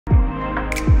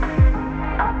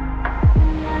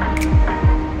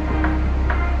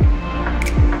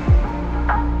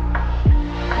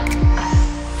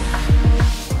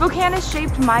Spokane has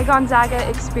shaped my Gonzaga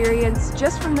experience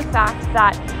just from the fact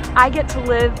that I get to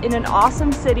live in an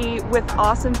awesome city with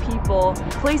awesome people,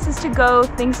 places to go,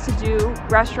 things to do,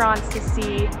 restaurants to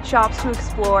see, shops to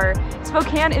explore.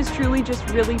 Spokane is truly just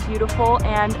really beautiful,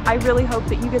 and I really hope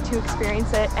that you get to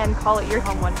experience it and call it your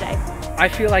home one day. I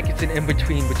feel like it's an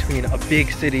in-between between a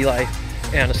big city life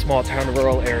and a small town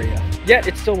rural area. Yet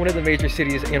it's still one of the major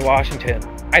cities in Washington.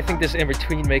 I think this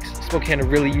in-between makes Spokane a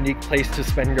really unique place to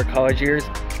spend your college years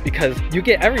because you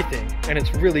get everything and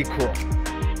it's really cool.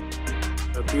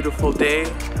 A beautiful day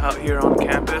out here on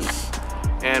campus,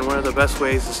 and one of the best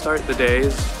ways to start the day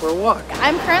is for a walk.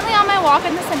 I'm currently on my walk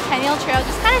on the Centennial Trail,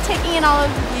 just kind of taking in all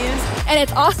of the views. And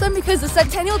it's awesome because the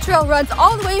Centennial Trail runs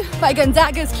all the way by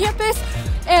Gonzaga's campus,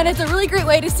 and it's a really great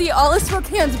way to see all of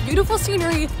Spokane's beautiful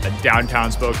scenery.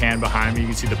 Downtown Spokane behind me, you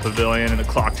can see the pavilion and the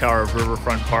clock tower of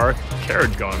Riverfront Park.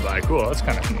 Carriage going by, cool, that's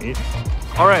kind of neat.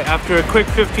 All right, after a quick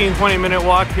 15-20 minute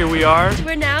walk, here we are.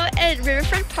 We're now at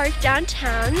Riverfront Park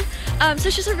downtown. So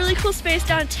it's just a really cool space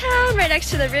downtown, right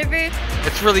next to the river.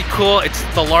 It's really cool. It's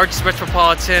the largest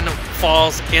metropolitan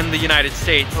falls in the United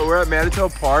States. So we're at Manitou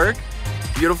Park.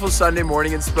 Beautiful Sunday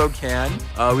morning in Spokane.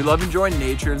 We love enjoying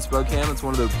nature in Spokane. It's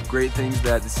one of the great things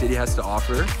that the city has to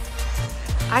offer.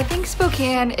 I think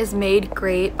Spokane is made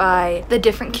great by the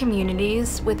different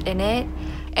communities within it,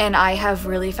 and I have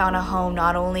really found a home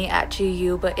not only at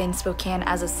GU but in Spokane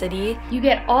as a city. You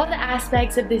get all the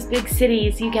aspects of these big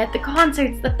cities. You get the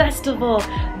concerts, the festival,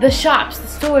 the shops, the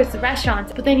stores, the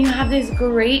restaurants, but then you have this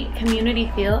great community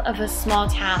feel of a small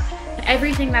town.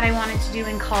 Everything that I wanted to do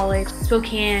in college,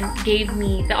 Spokane gave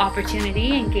me the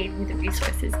opportunity and gave me the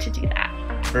resources to do that.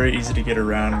 Very easy to get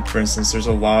around. For instance, there's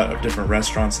a lot of different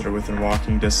restaurants that are within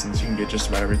walking distance. You can get just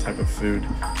about every type of food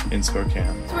in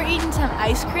Spokane. So we're eating some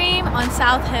ice cream on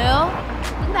South Hill.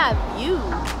 Look at that view.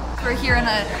 We're here on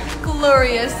a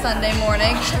glorious Sunday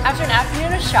morning. After an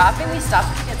afternoon of shopping, we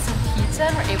stopped to get some pizza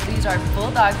and we're able to use our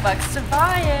Bulldog bucks to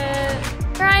buy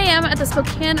it. Here I am at the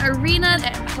Spokane Arena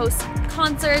that hosts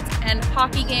concerts and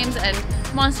hockey games and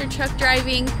monster truck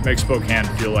driving. Makes Spokane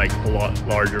feel like a lot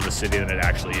larger of a city than it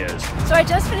actually is. So I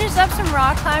just finished up some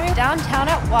rock climbing downtown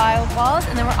at Wild Walls,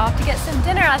 and then we're off to get some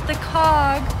dinner at the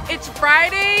Cog. It's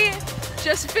Friday,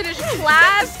 just finished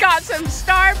class, got some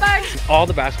Starbucks. All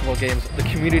the basketball games, the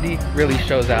community really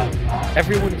shows out.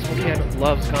 Everyone in Spokane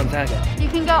loves Gonzaga. You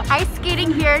can go ice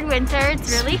skating here in winter.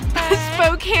 It's really fun.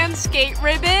 Spokane skate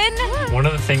ribbon. One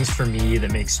of the things for me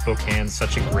that makes Spokane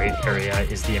such a great area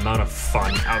is the amount of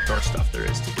fun outdoor stuff there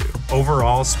is to do.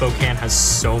 Overall, Spokane has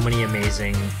so many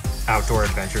amazing outdoor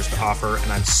adventures to offer,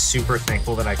 and I'm super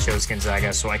thankful that I chose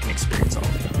Gonzaga so I can experience all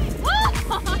of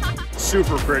them.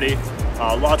 Super pretty,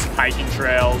 lots of hiking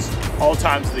trails, all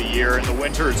times of the year. In the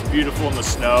winter, it's beautiful in the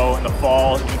snow. In the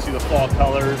fall, you can see the fall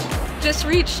colors. Just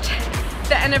reached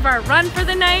the end of our run for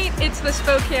the night. It's the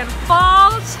Spokane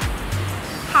Falls.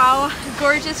 How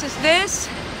gorgeous is this?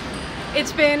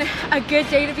 It's been a good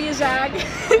day to be a Zag.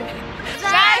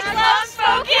 Zags love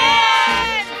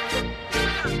Spokane!